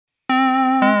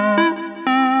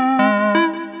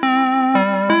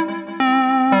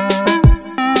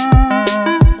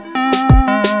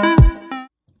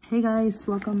Hey guys,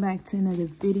 welcome back to another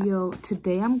video.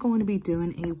 Today I'm going to be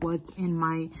doing a what's in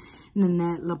my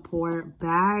Naette Lepore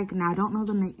bag. Now I don't know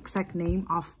the exact name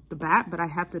off the bat, but I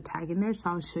have the tag in there, so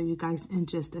I'll show you guys in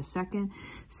just a second.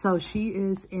 So she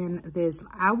is in this,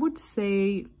 I would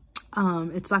say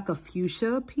it's like a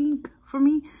fuchsia pink for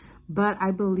me, but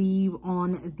I believe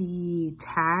on the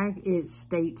tag it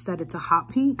states that it's a hot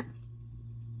pink.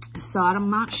 So I'm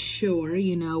not sure,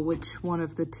 you know, which one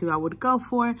of the two I would go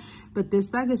for, but this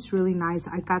bag is really nice.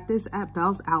 I got this at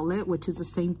Belle's Outlet, which is the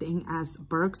same thing as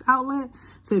Burke's Outlet.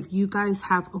 So if you guys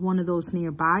have one of those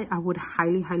nearby, I would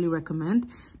highly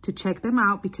recommend to check them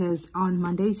out, because on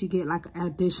Mondays you get like an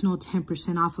additional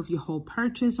 10% off of your whole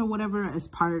purchase or whatever as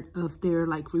part of their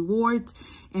like rewards.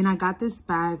 And I got this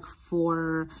bag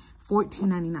for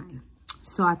 $14.99.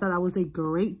 So I thought that was a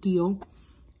great deal.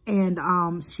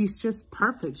 And she's just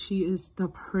perfect. She is the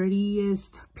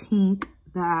prettiest pink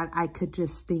that I could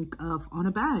just think of on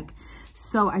a bag.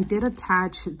 So I did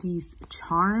attach these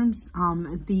charms.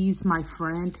 These, my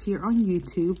friend here on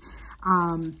YouTube,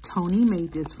 Tony,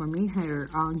 made this for me. Her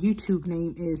YouTube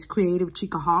name is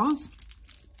𝗱𝗶𝘀𝗰cie𝗂𝗲.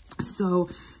 So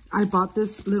I bought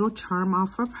this little charm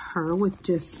off of her with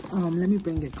just, let me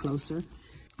bring it closer.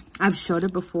 I've showed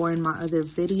it before in my other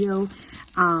video,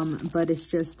 but it's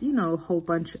just, you know, a whole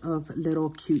bunch of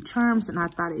little cute charms, and I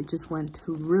thought it just went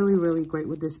really great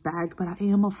with this bag. But I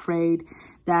am afraid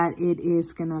that it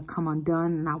is gonna come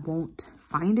undone and I won't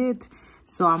find it,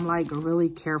 so I'm like really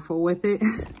careful with it.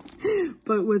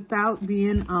 But without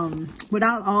being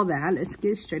without all that, let's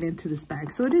get straight into this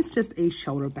bag. So it is just a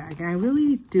shoulder bag, and I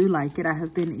really do like it. I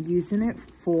have been using it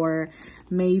for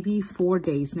maybe 4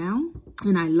 days now,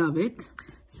 and I love it.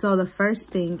 So the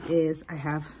first thing is I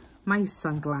have my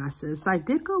sunglasses. So I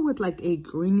did go with like a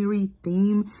greenery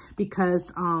theme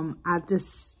because I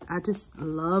just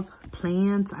love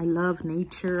plants. I love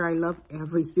nature. I love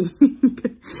everything.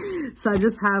 So I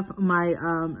just have my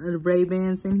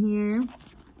Ray-Bans in here.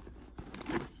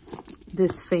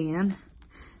 This fan.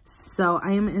 So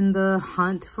I am in the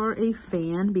hunt for a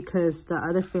fan because the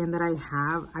other fan that I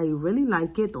have, I really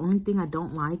like it. The only thing I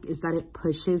don't like is that it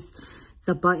pushes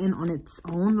the button on its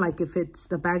own. Like if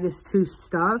the bag is too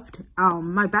stuffed,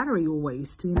 my battery will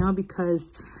waste, you know,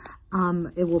 because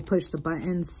it will push the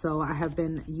button. So I have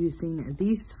been using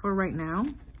these for right now.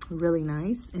 Really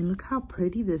nice. And look how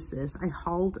pretty this is. I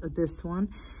hauled this one,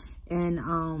 and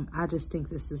I just think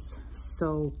this is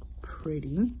so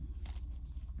pretty.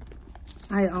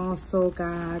 I also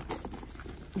got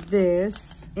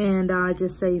this, and I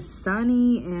just say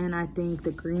sunny, and I think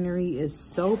the greenery is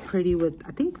so pretty with,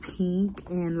 I think, pink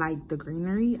and like the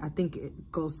greenery. I think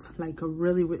it goes like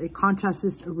it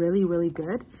contrasts really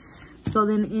good. So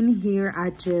then in here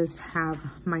I just have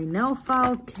my nail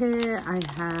file kit. I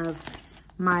have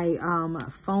my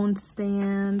phone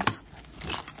stand.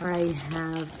 I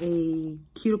have a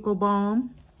cuticle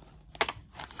balm.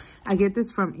 I get this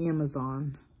from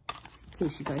Amazon in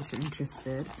case you guys are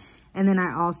interested. And then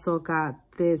I also got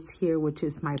this here, which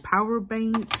is my power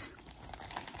bank.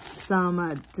 Some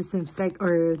these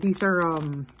are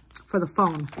for the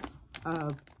phone,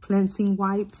 cleaning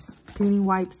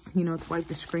wipes, you know, to wipe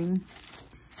the screen.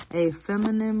 A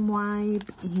feminine wipe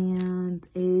and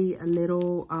a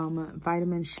little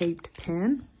vitamin shaped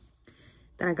pen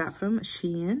that I got from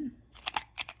Shein.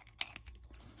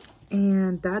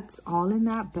 And that's all in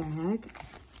that bag.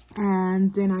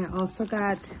 And then I also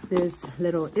got this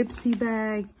little IPSY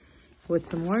bag with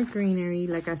some more greenery.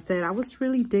 Like I said, I was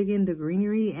really digging the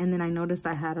greenery, and then I noticed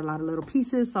I had a lot of little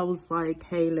pieces. So I was like,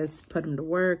 hey, let's put them to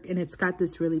work. And it's got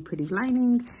this really pretty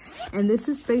lining. And this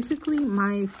is basically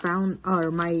my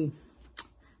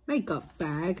makeup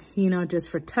bag, you know, just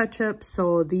for touch-up.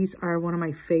 So these are one of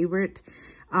my favorite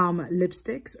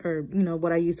lipsticks, or you know,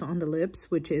 what I use on the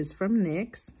lips, which is from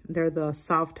NYX. They're the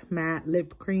soft matte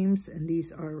lip creams, and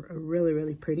these are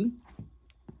really pretty.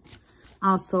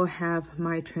 I also have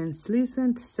my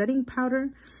translucent setting powder,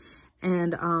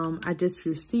 and I just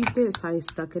received it, so I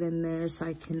stuck it in there so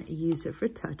I can use it for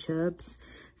touch-ups.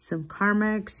 Some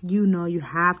Carmex, you know, you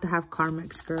have to have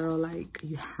Carmex, girl, like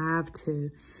you have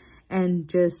to. And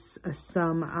just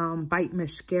some Bite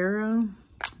mascara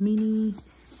mini,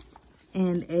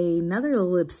 and another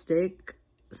lipstick.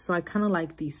 So I kind of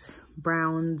like these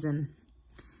browns and,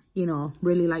 you know,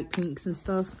 really like pinks and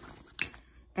stuff.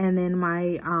 And then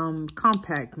my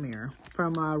compact mirror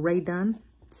from Ray Dunn,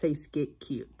 says Get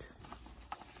Cute.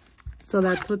 So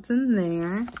that's what's in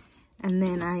there. And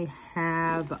then I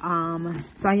have,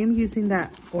 so I am using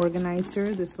that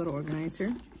organizer, this little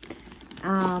organizer.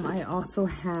 I also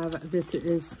have, this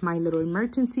is my little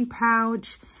emergency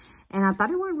pouch. And I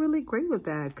thought it went really great with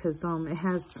that because it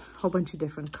has a whole bunch of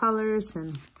different colors.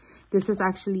 And this is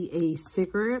actually a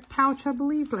cigarette pouch, I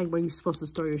believe, like where you're supposed to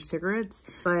store your cigarettes.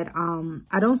 But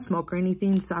I don't smoke or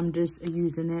anything, so I'm just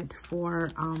using it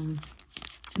for,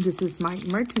 this is my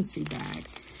emergency bag.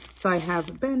 So I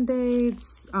have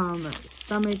Band-Aids,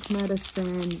 stomach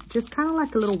medicine, just kind of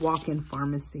like a little walk-in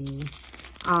pharmacy.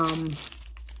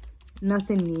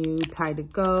 Nothing new, Tide to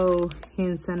Go,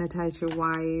 hand sanitizer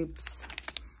wipes,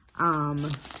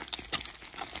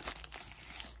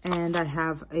 and I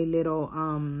have a little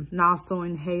nostril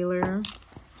inhaler.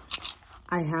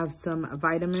 I have some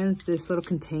vitamins. This little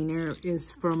container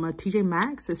is from TJ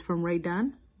Maxx. It's from Ray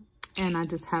Dunn. And I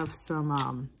just have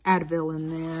some Advil in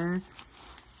there.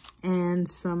 And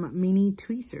some mini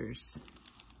tweezers.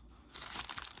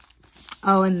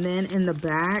 Oh, and then in the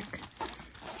back,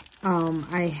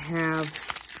 I have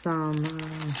some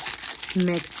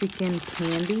Mexican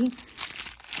candy.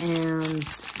 And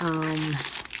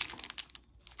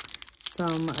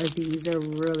some of these are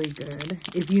really good.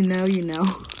 If you know, you know.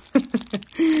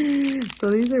 So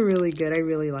these are really good. I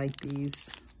really like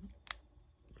these.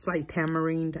 It's like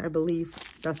tamarind, I believe.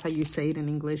 That's how you say it in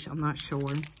English. I'm not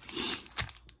sure.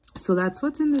 So that's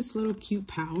what's in this little cute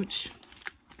pouch.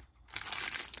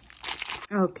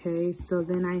 Okay, so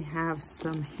then I have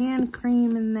some hand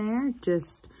cream in there.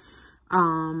 Just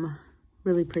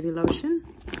really pretty lotion.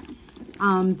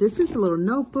 This is a little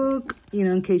notebook, you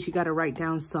know, in case you got to write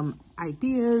down some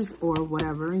ideas or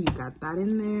whatever. You got that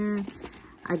in there.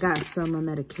 I got some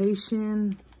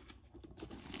medication,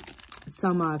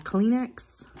 some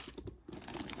Kleenex.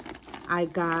 I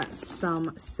got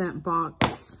some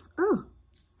SENTBOX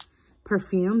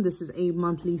perfume. This is a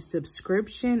monthly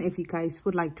subscription. If you guys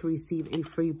would like to receive a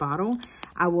free bottle,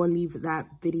 I will leave that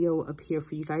video up here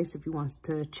for you guys if you want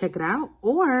to check it out.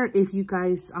 Or if you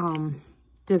guys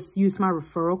just use my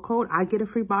referral code, I get a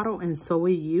free bottle and so will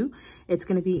you. It's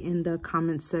going to be in the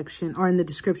comment section or in the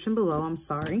description below, I'm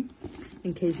sorry,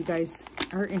 in case you guys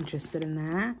are interested in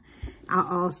that. I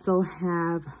also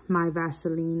have my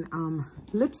Vaseline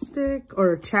lipstick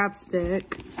or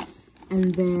chapstick.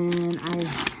 And then I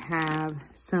have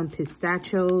some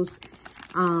pistachios.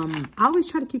 I always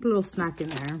try to keep a little snack in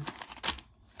there,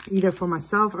 either for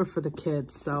myself or for the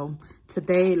kids. So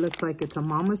today it looks like it's a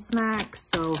mama snack.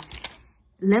 So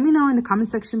let me know in the comment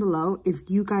section below if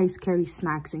you guys carry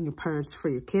snacks in your purse for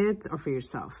your kids or for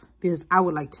yourself, because I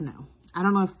would like to know. I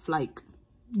don't know if, like,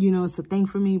 you know, it's a thing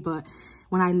for me, but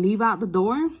when I leave out the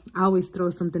door, I always throw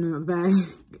something in my bag.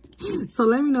 So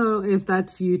let me know if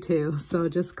that's you too. So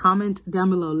just comment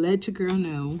down below. Let your girl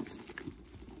know.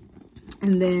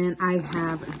 And then I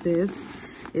have this.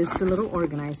 It's the little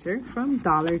organizer from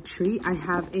Dollar Tree. I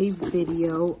have a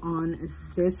video on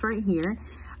this right here.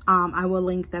 I will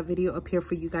link that video up here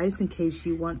for you guys in case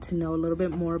you want to know a little bit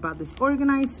more about this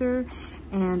organizer.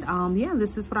 And yeah,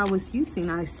 this is what I was using.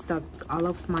 I stuck all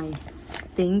of my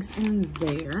things in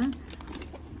there.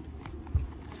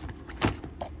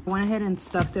 I went ahead and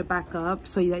stuffed it back up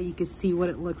so that you can see what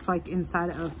it looks like inside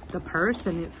of the purse,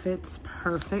 and it fits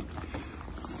perfect.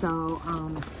 So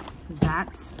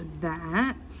that's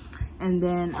that. And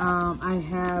then I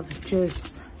have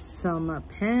just some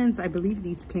pens. I believe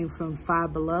these came from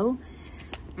Five Below.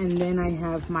 And then I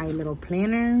have my little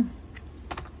planner.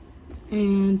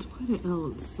 And what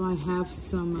else? So I have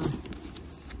some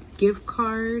gift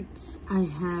cards. I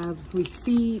have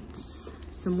receipts,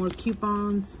 some more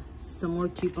coupons, some more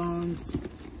coupons.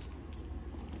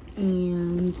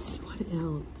 And what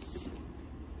else?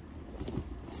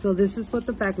 So this is what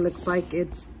the bag looks like.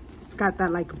 It's got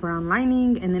that like brown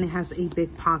lining, and then it has a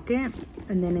big pocket,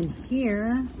 and then in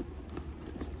here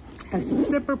has the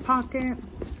zipper pocket.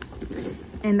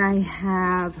 And I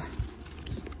have,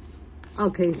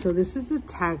 okay, so this is a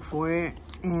tag for it,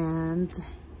 and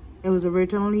it was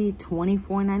originally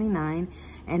 $24.99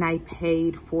 and I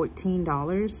paid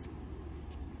 $14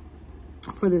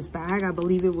 for this bag. I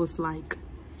believe it was like,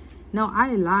 no, I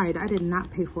lied, I did not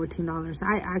pay $14.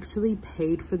 I actually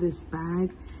paid for this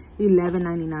bag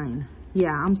 $11.99.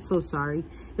 Yeah, I'm so sorry.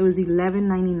 It was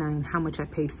 $11.99 how much I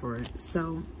paid for it.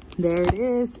 So there it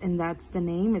is, and that's the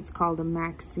name. It's called a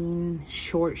Maxine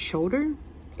Short Shoulder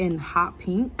in hot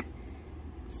pink.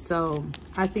 So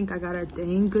I think I got a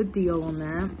dang good deal on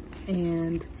that.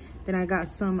 And then I got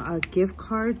some gift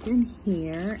cards in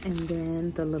here, and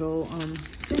then the little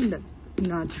thing that, you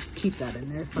know, I'll just keep that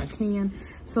in there if I can.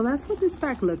 So that's what this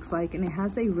bag looks like, and it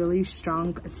has a really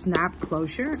strong snap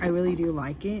closure. I really do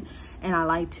like it, and I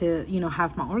like to, you know,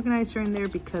 have my organizer in there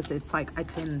because it's like I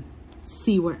can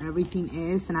see where everything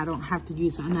is, and I don't have to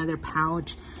use another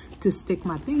pouch to stick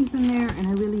my things in there. And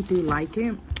I really do like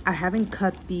it. I haven't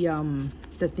cut the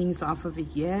things off of it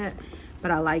yet,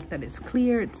 but I like that it's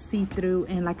clear, it's see-through.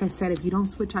 And like I said, if you don't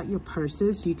switch out your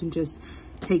purses, you can just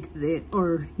take it,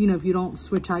 or you know, if you don't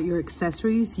switch out your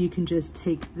accessories, you can just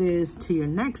take this to your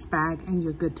next bag and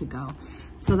you're good to go.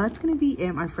 So that's going to be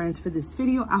it, my friends, for this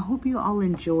video. I hope you all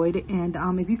enjoyed it. And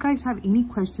if you guys have any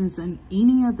questions on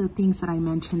any of the things that I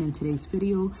mentioned in today's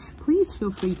video, please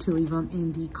feel free to leave them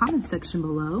in the comment section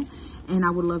below. And I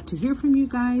would love to hear from you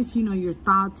guys, you know, your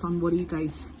thoughts on what do you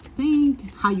guys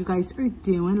think, how you guys are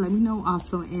doing. Let me know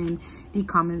also in the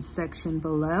comments section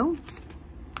below.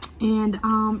 And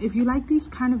if you like these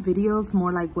kind of videos,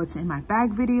 more like what's in my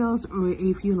bag videos, or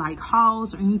if you like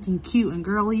hauls or anything cute and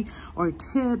girly, or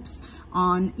tips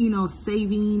on, you know,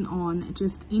 saving on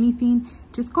just anything,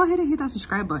 just go ahead and hit that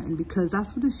subscribe button, because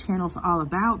that's what this channel is all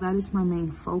about. That is my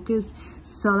main focus.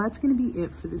 So that's going to be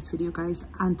it for this video, guys.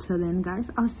 Until then,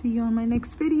 guys, I'll see you on my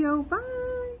next video. Bye.